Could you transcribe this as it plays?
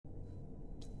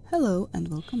Hello and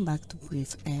welcome back to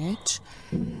Breathedge.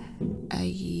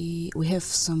 We have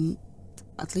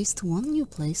at least one new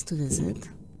place to visit.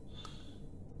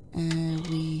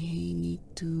 We need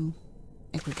to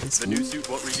equip this The one. new suit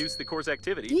won't reduce the core's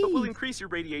activity, but will increase your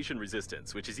radiation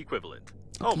resistance, which is equivalent.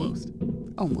 Okay.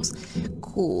 Almost.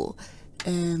 Cool.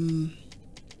 Of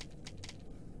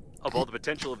all the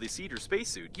potential of the cedar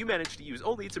spacesuit, you managed to use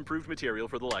only its improved material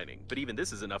for the lining, but even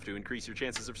this is enough to increase your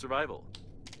chances of survival.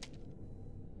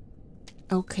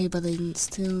 Okay, but I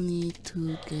still need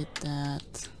to get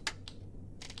that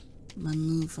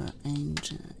maneuver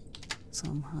engine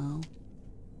somehow.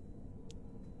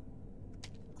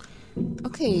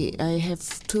 Okay, I have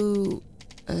two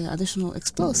additional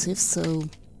explosives, so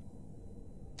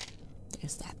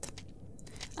there's that.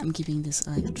 I'm keeping this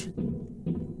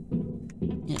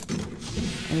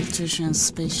electrician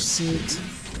spacesuit.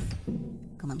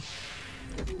 Come on.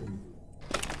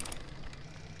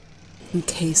 In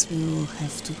case we will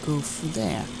have to go through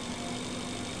there.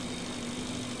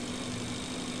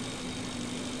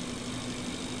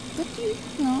 But you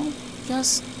know,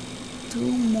 just two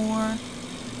more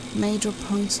major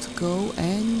points to go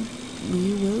and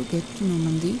we will get to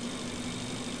Normandy.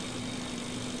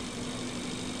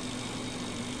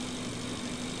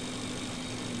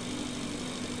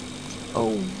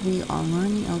 Oh, we are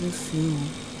running out of fuel.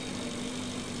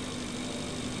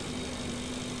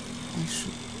 I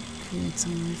should create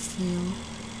some refuel.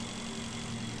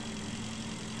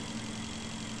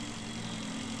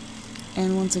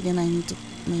 And once again I need to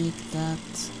make that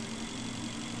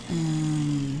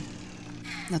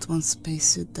one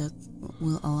spacesuit that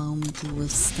will allow me to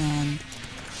withstand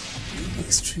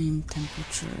extreme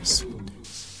temperatures.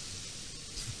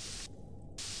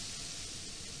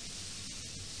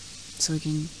 So we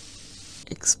can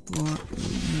explore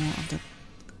more of the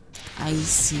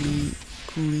icy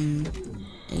cooling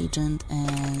agent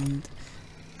and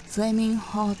flaming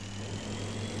hot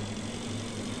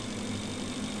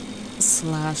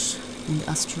slash in the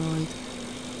asteroid.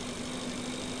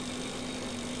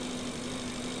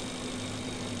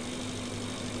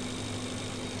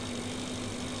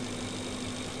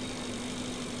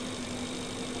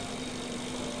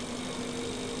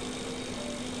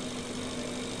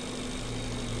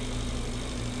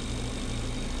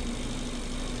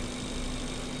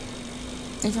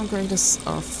 If I'm correct, this is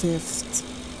our fifth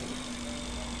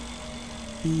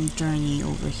journey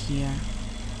over here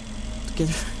to get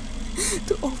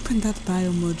to open that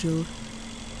biomodule.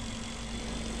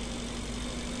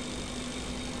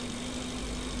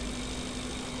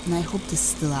 And I hope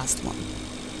this is the last one.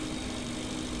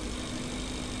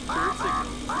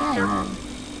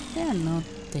 They are not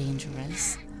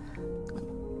dangerous.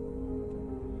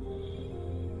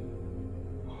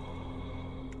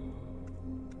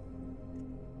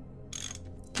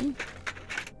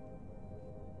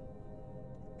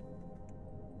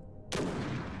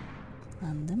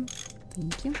 And them,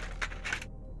 thank you.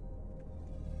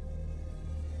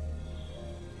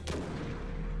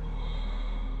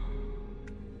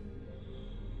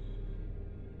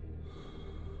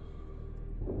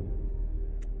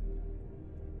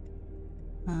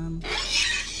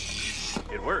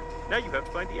 It worked. Now you have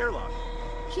to find the airlock.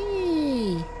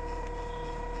 Yay!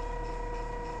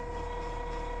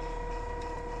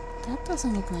 That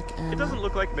doesn't look like air. It doesn't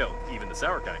look like milk, even the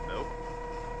sour kind, though.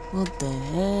 What the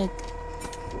heck?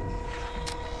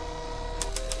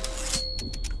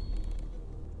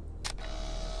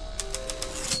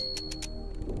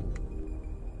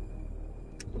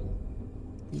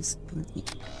 Please let me.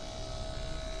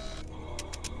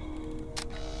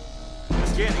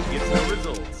 Scanning gives no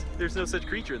results. There's no such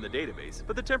creature in the database,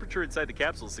 but the temperature inside the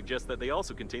capsules suggests that they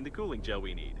also contain the cooling gel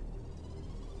we need.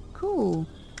 Cool.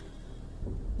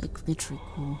 Like literally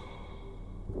cool.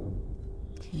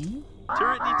 Okay.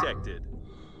 Turret detected.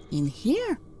 In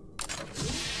here?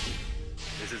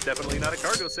 This is definitely not a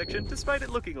cargo section, despite it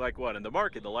looking like one and the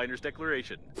mark in the liner's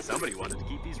declaration. Somebody wanted to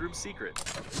keep these rooms secret.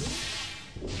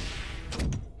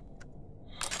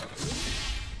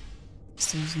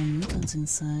 There's no mutants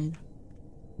inside.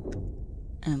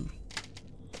 Come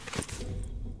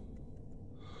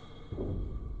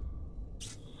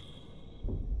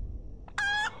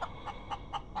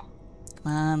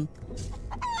on.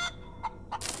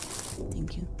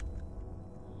 Thank you.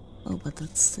 Oh, but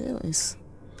that still is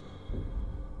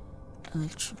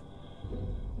electro.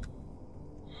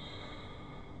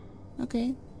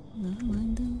 Okay, never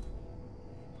mind then.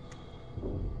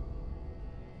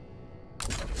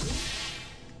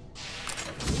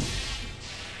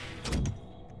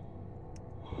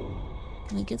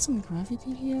 Can I get some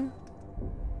gravity here?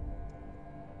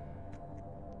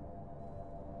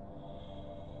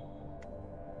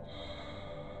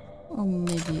 Or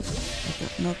maybe I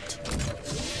got not.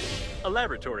 A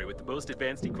laboratory with the most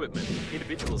advanced equipment.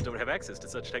 Individuals don't have access to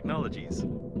such technologies.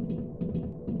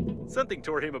 Something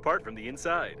tore him apart from the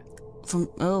inside. From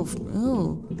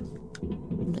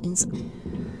the inside.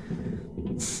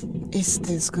 Is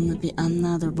this gonna be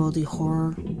another body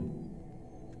horror?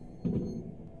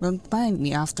 Don't mind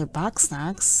me after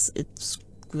Backsnacks, it's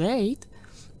great.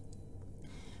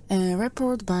 A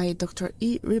report by Dr.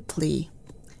 E. Ripley.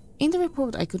 In the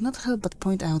report, I could not help but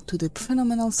point out to the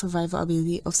phenomenal survival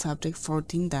ability of subject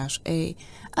 14-A.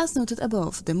 As noted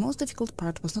above, the most difficult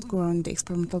part was not growing the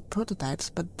experimental prototypes,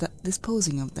 but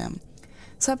disposing of them.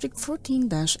 Subject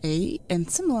 14-A and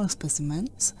similar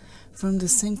specimens from the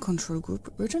same control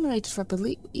group regenerated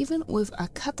rapidly even with a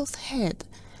cut-off head.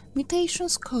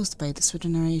 Mutations caused by this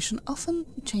regeneration often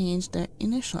changed their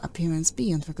initial appearance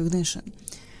beyond recognition.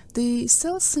 The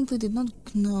cells simply did not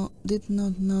know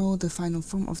the final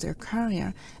form of their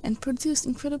carrier and produced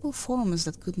incredible forms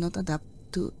that could not adapt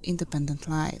to independent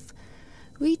life.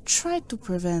 We tried to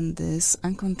prevent this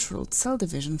uncontrolled cell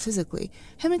division physically,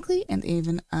 chemically, and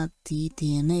even at the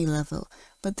DNA level,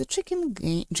 but the chicken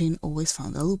gene always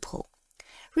found a loophole.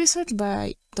 Research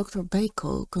by Dr.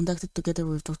 Bako, conducted together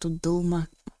with Dr.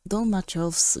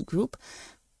 Dolmachov's group,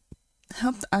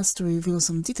 helped us to reveal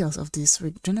some details of these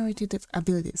regenerative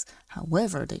abilities.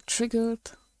 However, they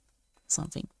triggered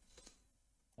something.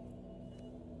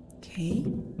 Okay.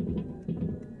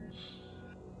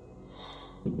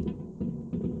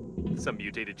 Some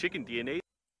mutated chicken DNA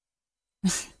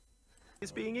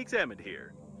is being examined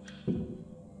here.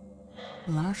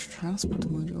 Large transport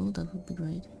module, that would be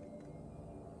great.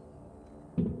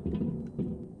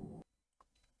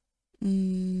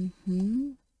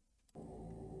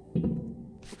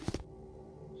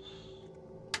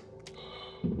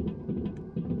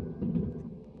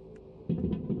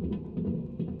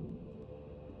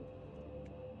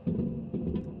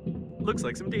 Looks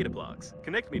like some data blocks.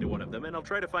 Connect me to one of them and I'll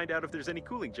try to find out if there's any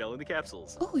cooling gel in the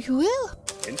capsules. Oh, you will?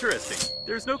 Interesting.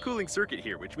 There's no cooling circuit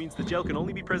here, which means the gel can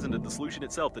only be present in the solution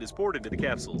itself that is poured into the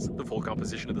capsules. The full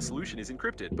composition of the solution is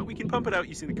encrypted, but we can pump it out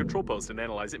using the control post and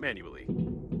analyze it manually.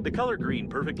 The color green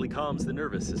perfectly calms the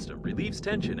nervous system, relieves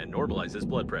tension, and normalizes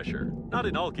blood pressure. Not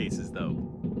in all cases, though.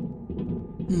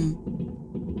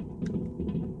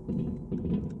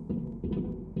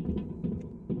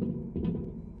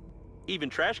 Even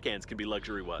trash cans can be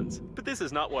luxury ones, but this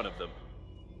is not one of them.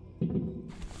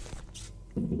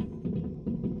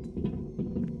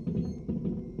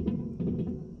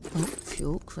 Oh,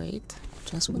 fuel, great.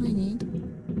 Just what I need.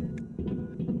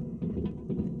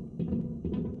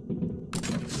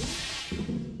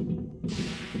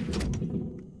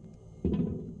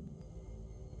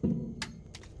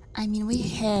 I mean, we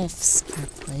have spare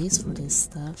place for this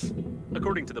stuff.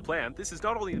 According to the plan, this is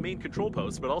not only the main control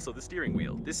post, but also the steering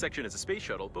wheel. This section is a space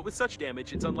shuttle, but with such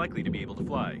damage, it's unlikely to be able to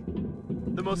fly.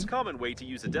 The most common way to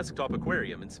use a desktop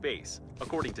aquarium in space.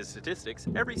 According to statistics,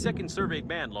 every second surveyed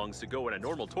man longs to go in a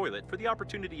normal toilet for the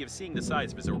opportunity of seeing the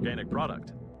size of his organic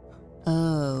product.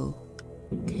 Oh,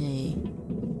 okay.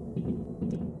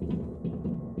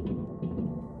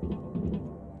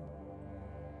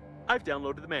 I've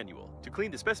downloaded the manual. To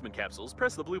clean the specimen capsules,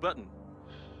 press the blue button.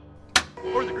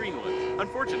 Or the green one.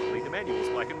 Unfortunately, the manual is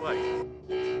black and white.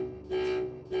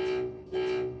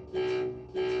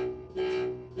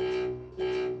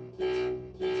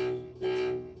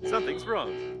 Something's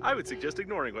wrong. I would suggest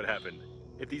ignoring what happened.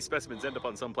 If these specimens end up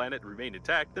on some planet and remain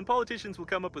intact, then politicians will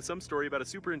come up with some story about a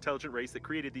super intelligent race that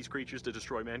created these creatures to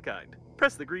destroy mankind.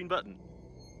 Press the green button.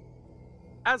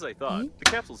 As I thought, the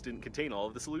capsules didn't contain all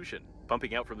of the solution.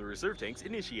 Pumping out from the reserve tanks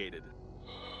initiated.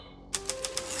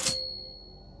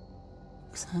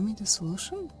 Examine the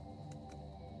solution?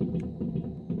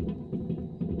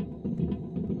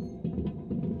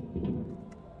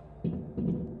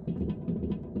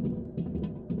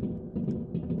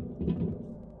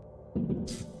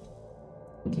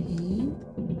 Okay.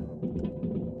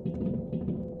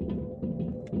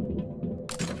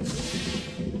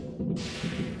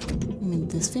 You mean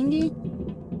this thingy?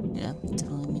 Yeah,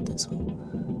 definitely mean this one.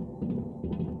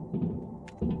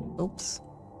 Oops.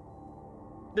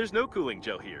 There's no cooling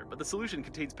gel here, but the solution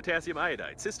contains potassium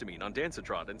iodide, cysteamine,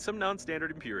 ondansetron, and some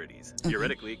non-standard impurities.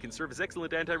 Theoretically, it can serve as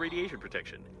excellent anti-radiation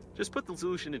protection. Just put the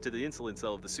solution into the insulin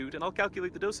cell of the suit, and I'll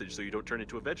calculate the dosage so you don't turn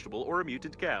into a vegetable or a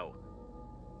mutant cow.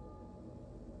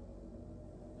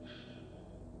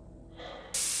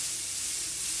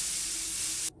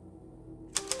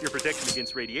 Your protection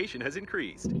against radiation has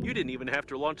increased. You didn't even have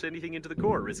to launch anything into the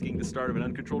core, risking the start of an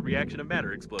uncontrolled reaction of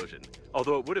matter explosion.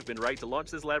 Although it would have been right to launch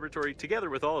this laboratory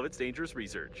together with all of its dangerous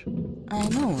research. I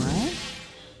know, right?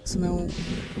 So now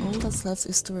all that's left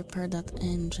is to repair that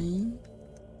engine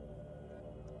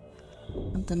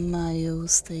at the Mayo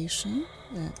station.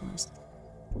 That was.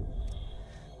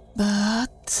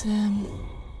 But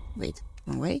wait,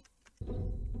 wrong way.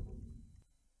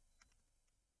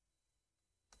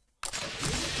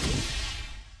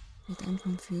 Wait, I'm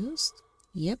confused.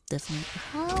 Yep, definitely.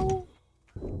 How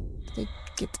did they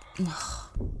get?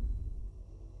 Ugh.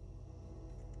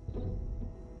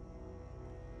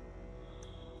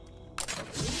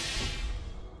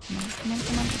 Come on,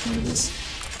 come on, I can do this.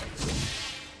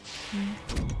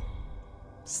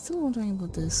 Still wondering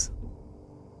about this.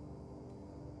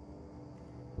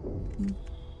 Oh,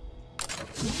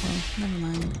 well, never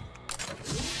mind.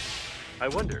 I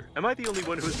wonder, am I the only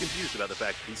one who is confused about the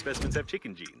fact that these specimens have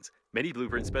chicken genes? Many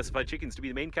blueprints specify chickens to be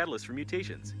the main catalyst for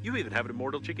mutations. You even have an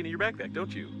immortal chicken in your backpack,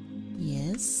 don't you?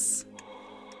 Yes.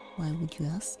 Why would you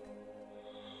ask?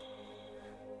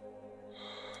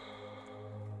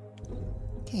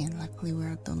 Okay, and luckily we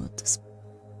are done with this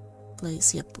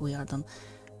place. Yep, we are done.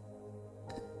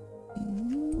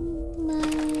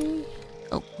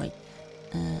 Oh, wait.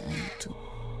 I need to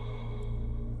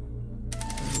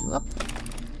go up.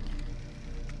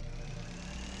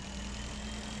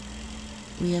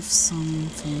 We have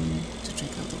something to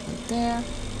check out over there.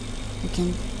 We've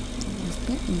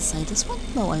been inside this one?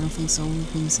 No, I don't think so.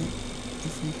 We've been inside a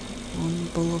different one.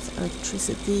 Ball of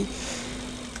electricity.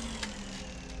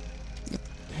 Yep,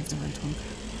 I have the right one.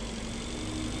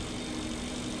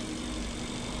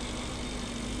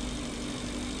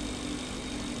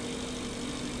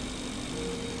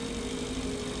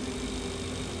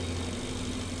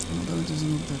 Although it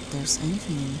doesn't look that there's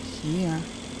anything in here.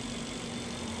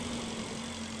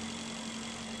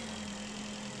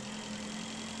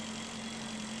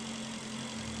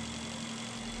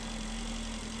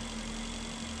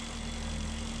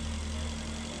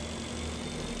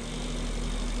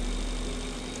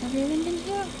 Have you even been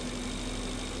here?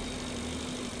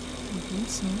 I think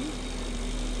so.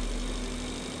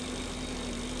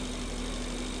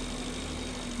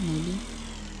 Maybe.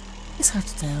 It's hard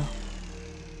to tell.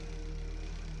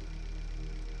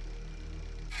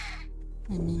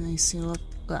 I mean, I see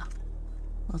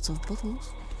lots of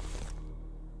bottles.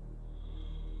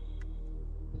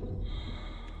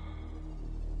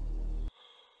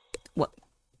 What?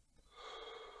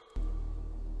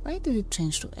 Why did it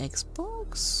change to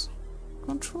Xbox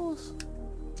controls?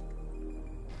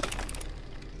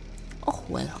 Oh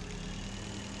well.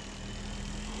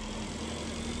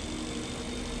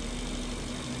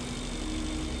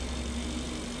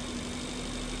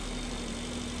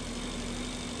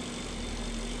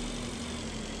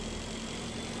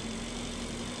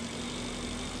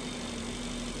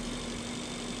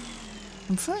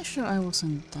 I'm pretty sure I was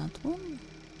in that one.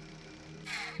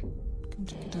 Can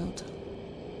check it out.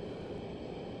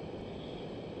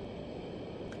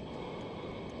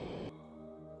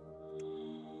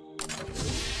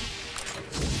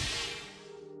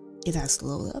 It has to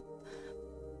load up.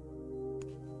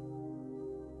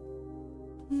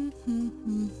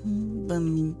 But I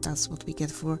mean, that's what we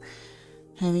get for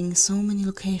having so many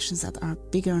locations that are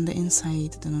bigger on the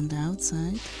inside than on the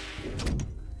outside.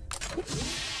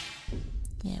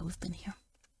 Yeah, we've been here.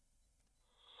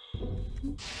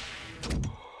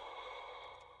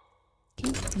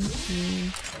 Okay, thank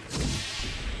you.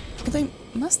 But I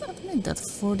must admit that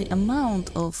for the amount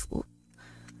of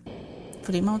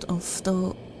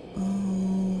the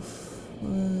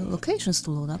locations to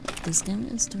load up, this game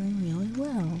is doing really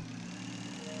well.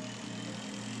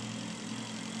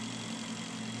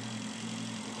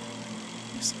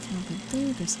 There's something over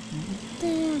there, there's something over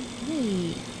there.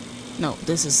 Hey! No,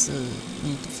 this is, we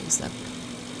need to fix that.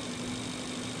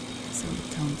 So we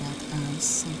count that as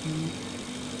something.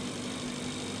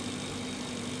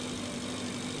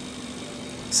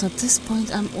 So at this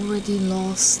point I'm already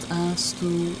lost as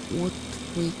to what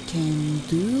we can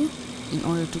do in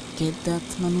order to get that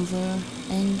maneuver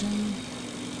engine.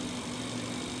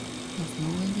 I have no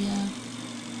idea.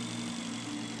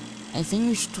 I think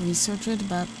we should research it,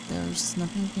 but there's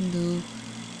nothing we can do.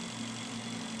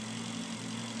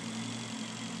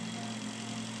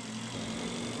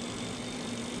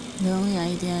 The only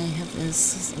idea I have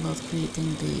is about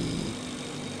creating the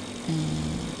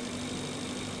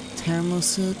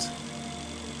thermosuit.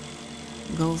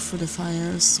 Go through the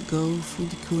fires, go through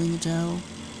the cooling gel.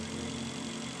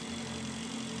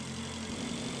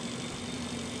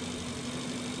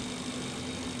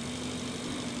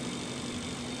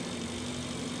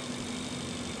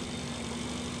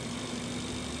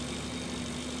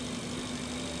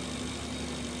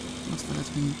 Not for that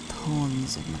we need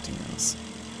tons of materials.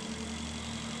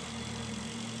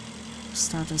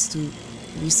 starters to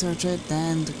research it,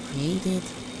 then to create it.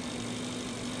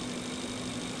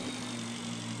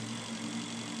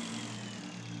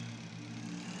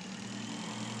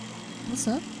 What's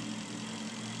up?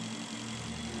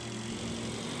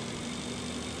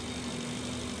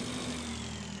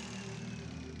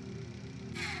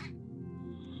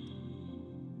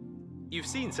 You've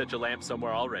seen such a lamp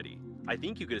somewhere already. I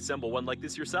think you could assemble one like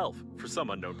this yourself, for some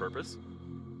unknown purpose.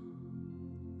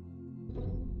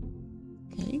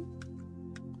 Okay.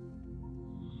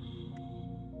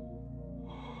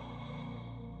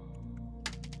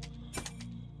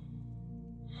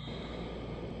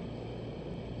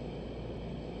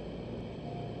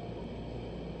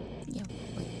 Yeah,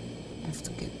 wait. I have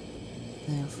to get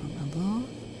there from above.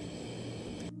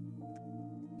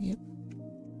 Yep.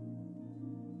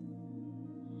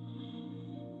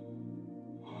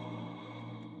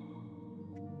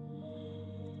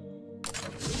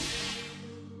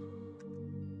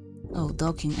 Oh,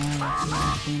 docking area. Yeah,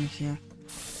 I've been here.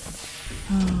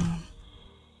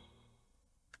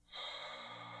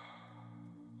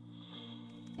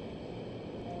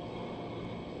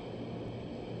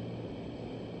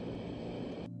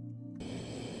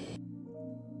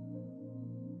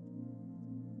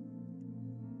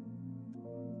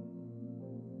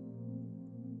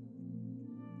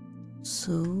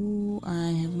 So,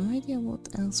 I have no idea what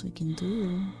else we can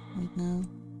do right now.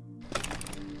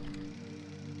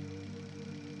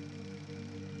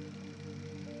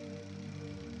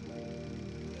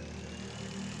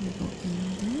 We go in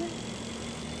there.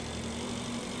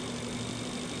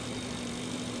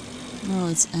 No,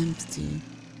 it's empty.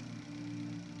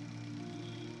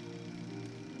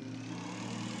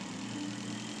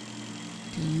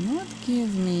 Okay, you know what?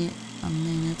 Give me a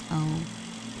minute.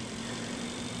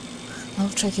 I'll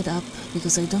check it up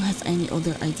because I don't have any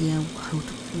other idea how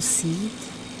to proceed.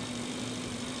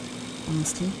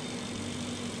 Honestly.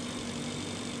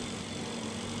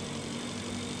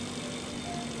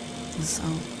 This is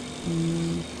our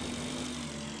only...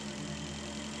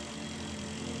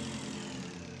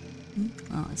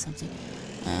 Oh, it's empty.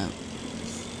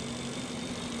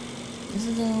 This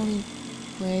is the only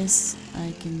place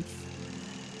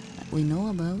we know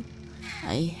about.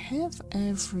 I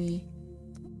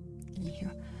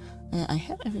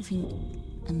have everything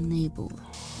enabled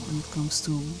when it comes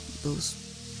to those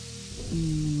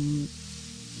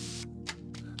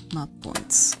map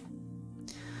points.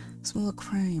 Small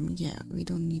aquarium, yeah, we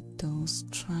don't need those.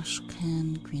 Trash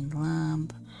can, green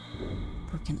lamp,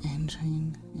 broken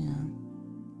engine, yeah.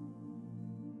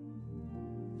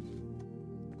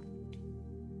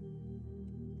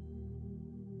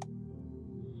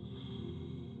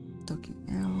 Docking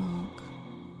airlock.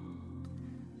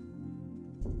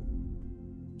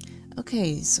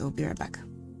 Okay, so be right back.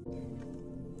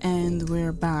 And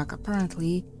we're back.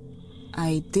 Apparently,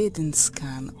 I didn't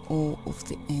scan all of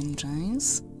the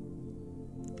engines.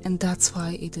 And that's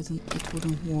why it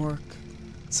wouldn't work.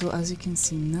 So as you can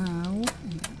see now,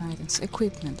 in the items,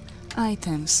 equipment,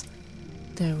 items,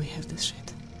 there we have this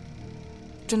shit.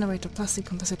 Generator, plastic,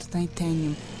 compensator,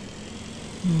 titanium.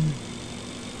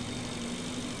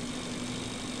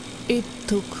 It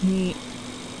took me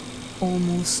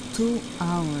almost 2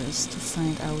 hours to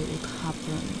find out what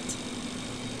happened.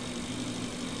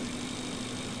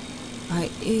 I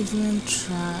even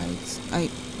tried,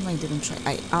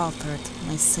 I altered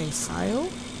my save file,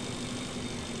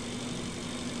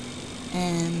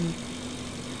 and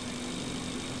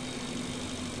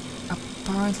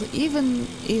apparently even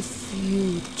if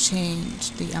you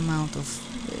change the amount of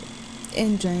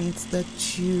engines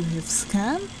that you have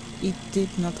scanned, it did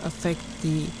not affect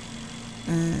the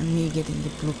me getting the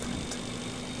blueprint.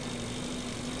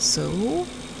 So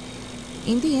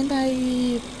in the end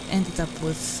I ended up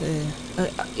with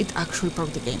it actually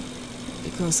broke the game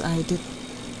because I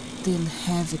didn't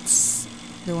have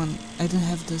I didn't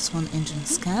have this one engine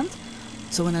scanned.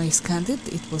 So when I scanned it,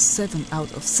 it was 7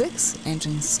 out of 6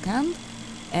 engines scanned,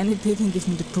 and it didn't give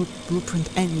me the blueprint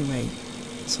anyway.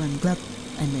 So I'm glad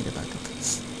I made a backup.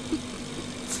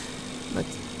 But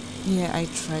yeah, I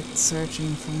tried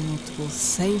searching for multiple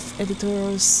save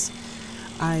editors,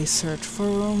 I searched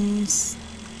forums,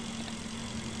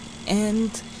 and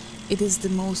it is the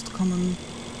most common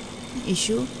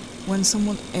issue when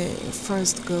someone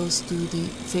first goes to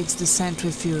fix the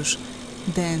centrifuge,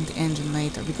 then the engine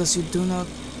later, because you do not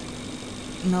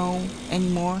know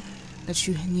anymore that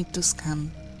you need to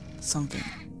scan something.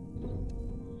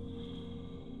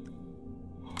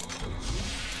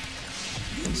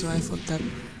 So I thought that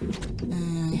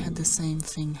I had the same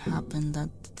thing happen that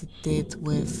it did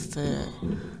with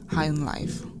High on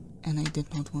Life, and I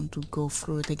did not want to go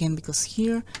through it again, because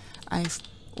here I've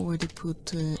already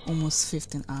put almost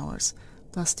 15 hours.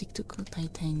 Plastic to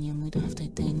titanium. We don't have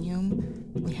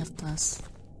titanium. We have plastic.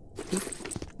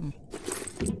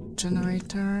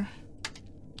 Generator.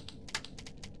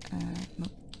 No.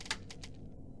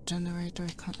 Generator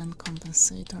and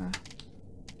compensator.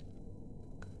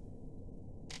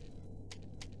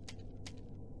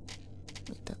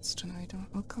 Wait, that's generator.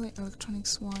 Alkali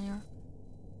electronics wire.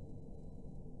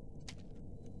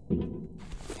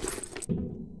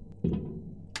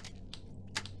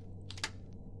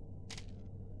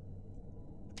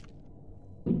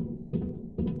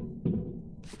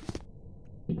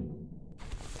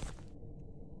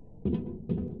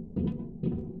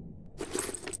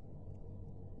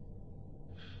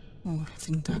 Oh, I have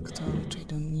inductor, which I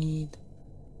don't need.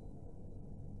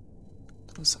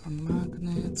 Those are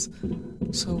magnets.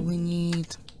 So we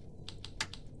need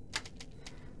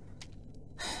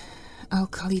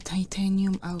alkali,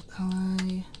 titanium,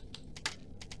 alkali,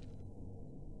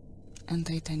 and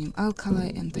titanium. Alkali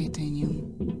and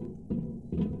titanium.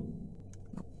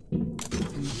 Nope.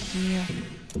 Here.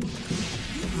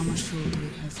 How much fuel do we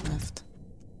have left?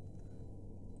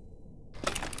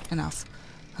 Enough.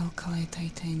 Alkali,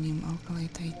 titanium, alkali,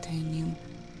 titanium.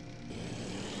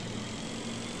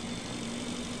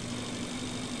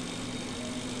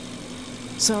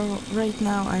 So right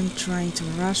now I'm trying to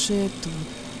rush it, to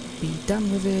be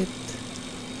done with it.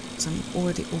 So I'm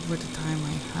already over the time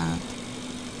I had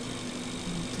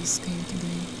in this game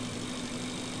today.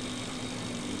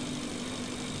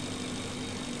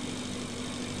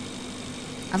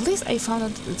 At least I found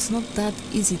that it's not that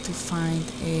easy to find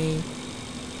a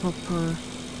proper...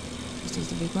 Is this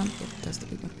the big one? Yep, that's the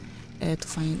big one. To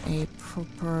find a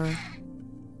proper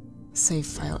save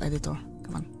file editor.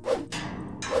 Come on.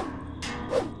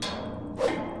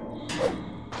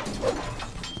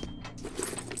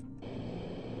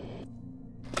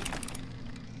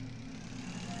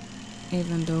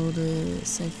 Even though the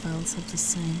save files are the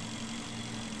same.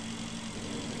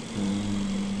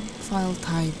 File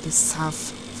type, the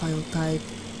SAF file type,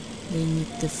 they need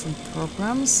different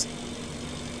programs.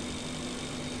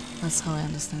 That's how I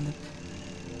understand it.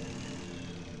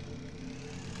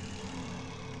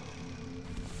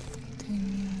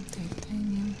 Titanium,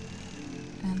 titanium,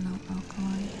 and now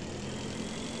alkali.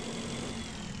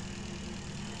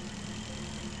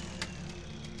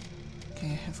 Okay, I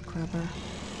have grabber.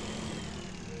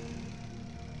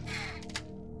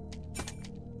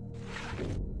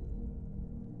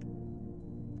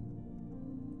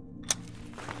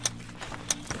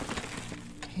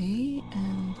 Okay,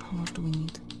 and how much do we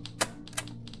need?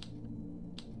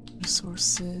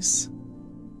 Resources.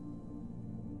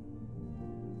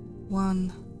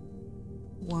 1.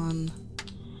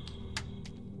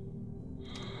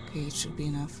 Okay, it should be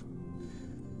enough.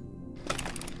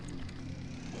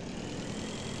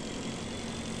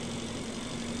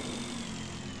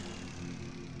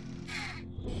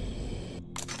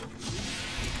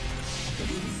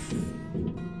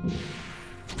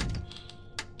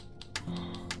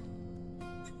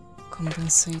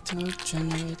 Compensator,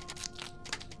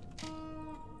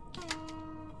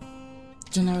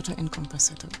 generator and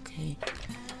compensator, okay.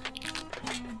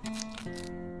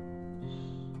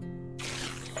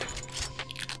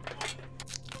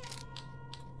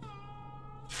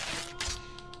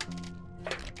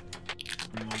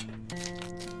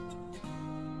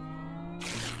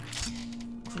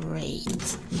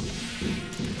 Great.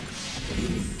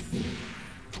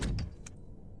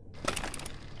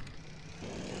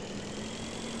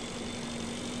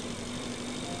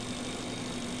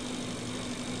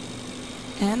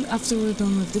 And after we're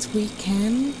done with this, we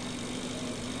can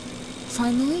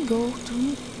finally go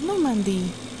to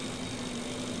Normandy.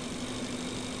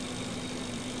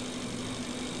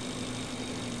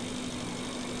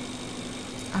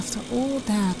 After all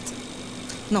that...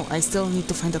 No, I still need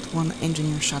to find that one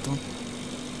engineer shuttle.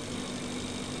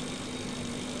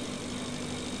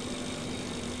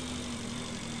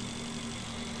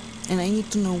 And I need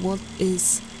to know what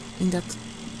is in that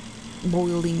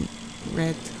boiling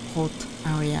red hot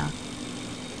area.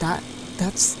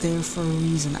 That's there for a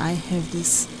reason. I have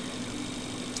this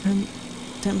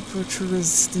temperature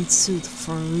resistant suit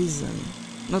for a reason.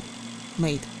 Not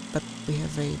made, but we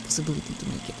have a possibility to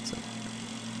make it, so.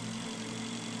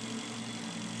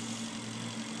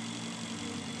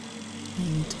 I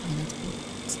need to find out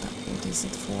what is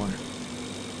it for.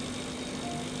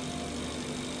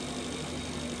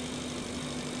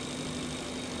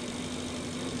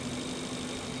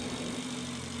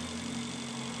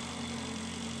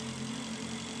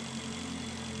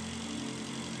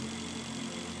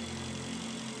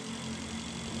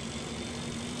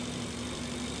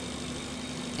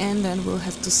 And then we'll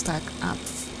have to stack up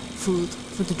food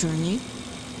for the journey.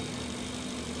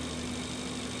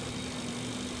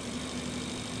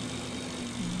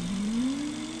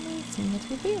 I think that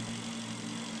will be it.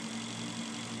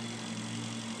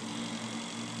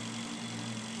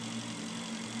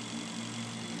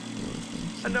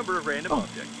 A number of random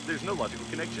objects. There's no logical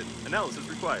connection. Analysis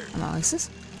required.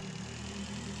 Analysis?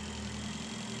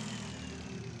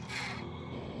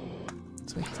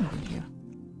 So we haven't been here.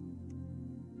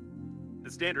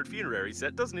 The standard funerary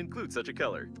set doesn't include such a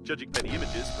color. Judging by the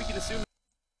images, we can assume...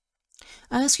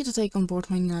 I ask you to take on board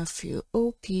my nephew,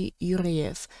 O.P.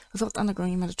 Yuriev, without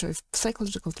undergoing mandatory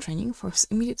psychological training for his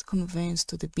immediate conveyance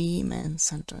to the B-Man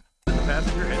Center. The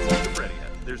passenger heads to Fredia.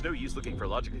 There's no use looking for a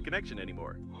logical connection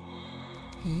anymore.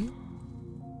 Okay.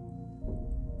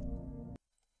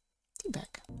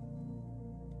 Teabag.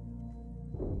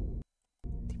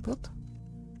 Teapot.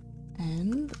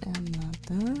 And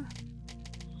another...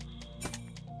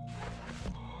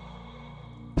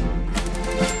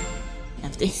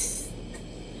 Empty.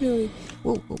 Really?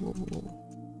 Whoa, whoa, whoa, whoa, whoa.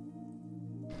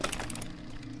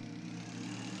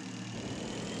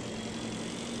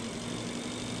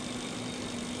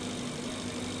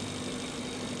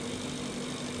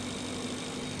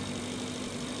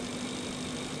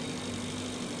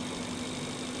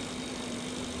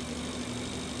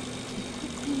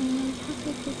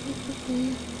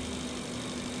 Quickly.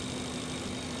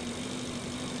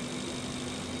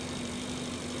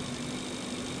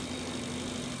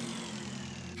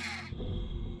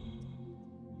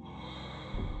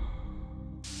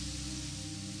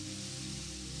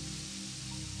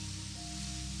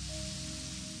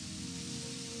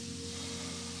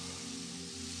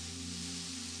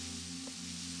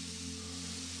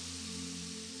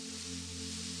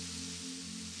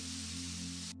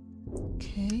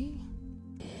 Okay.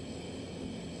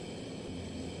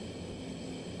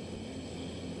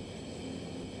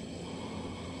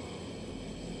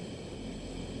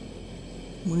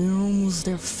 We're almost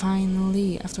there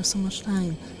finally, after so much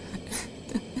time.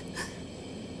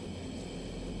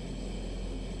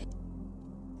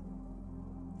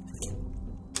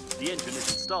 The engine is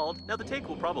installed. Now the tank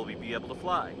will probably be able to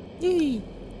fly. Yay!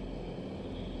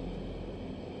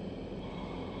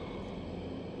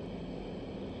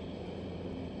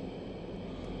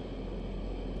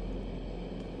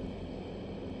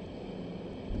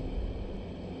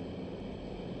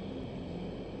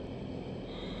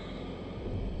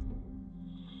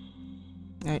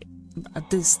 At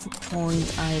this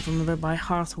point, I remember by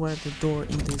heart where the door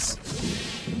in this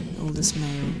oldest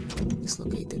mail is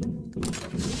located.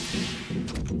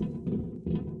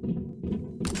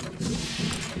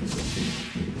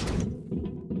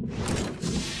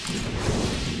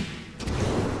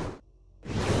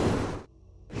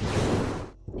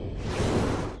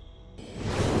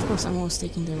 Of course, I'm always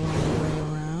taking the wrong way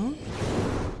around.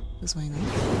 This way now.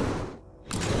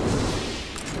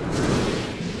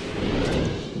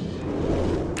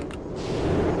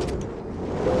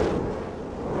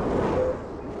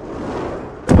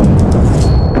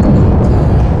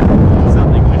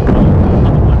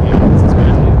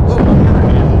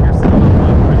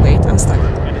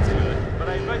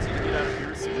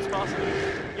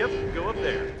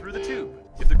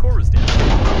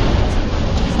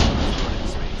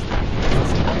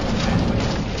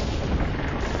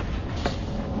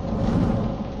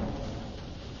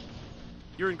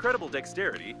 Your incredible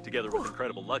dexterity, together with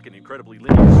incredible luck and incredibly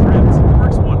linear scripts,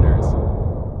 works wonders.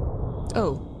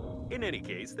 Oh. In any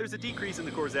case, there's a decrease in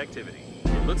the core's activity.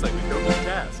 It looks like we've broken the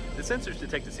task. The sensors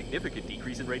detect a significant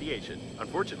decrease in radiation.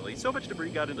 Unfortunately, so much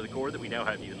debris got into the core that we now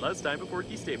have even less time before it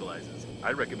destabilizes.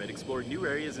 I recommend exploring new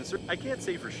areas and I can't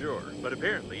say for sure, but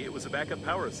apparently it was a backup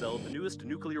power cell of the newest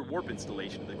nuclear warp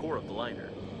installation in the core of the liner.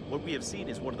 What we have seen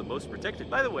is one of the most protected.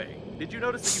 By the way, did you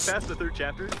notice that you passed the third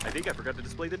chapter? I think I forgot to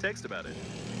display the text about it.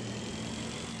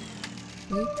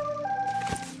 Wait.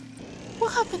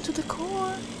 What happened to the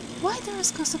core? Why there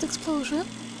is constant explosion?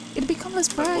 It became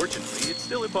less bright. Unfortunately, it's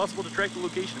still impossible to track the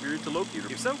location of your interlocutor.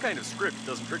 If some kind of script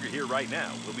doesn't trigger here right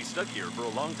now, we'll be stuck here for a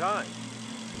long time.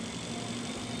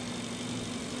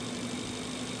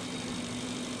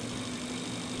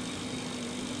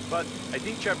 But I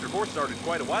think Chapter 4 started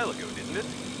quite a while ago, didn't it?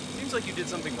 Seems like you did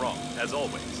something wrong, as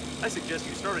always. I suggest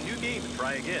you start a new game and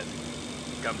try again.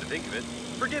 Come to think of it,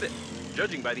 forget it.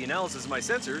 Judging by the analysis of my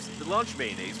sensors, the launch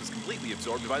mayonnaise was completely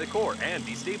absorbed by the core and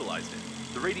destabilized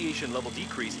it. The radiation level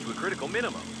decreased to a critical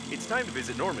minimum. It's time to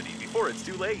visit Normandy before it's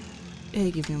too late. Hey,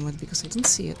 give me a moment because I didn't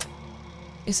see it.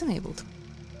 It's enabled.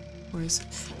 Where is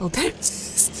it? Oh, there it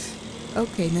is.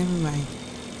 Okay, never mind.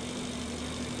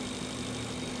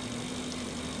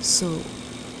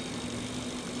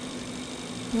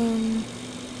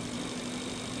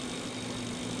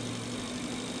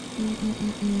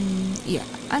 Yeah,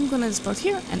 I'm gonna depart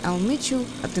here and I'll meet you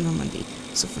at the Normandy.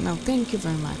 So for now, thank you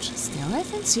very much. Stay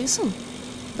alive and see you soon.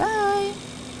 Bye!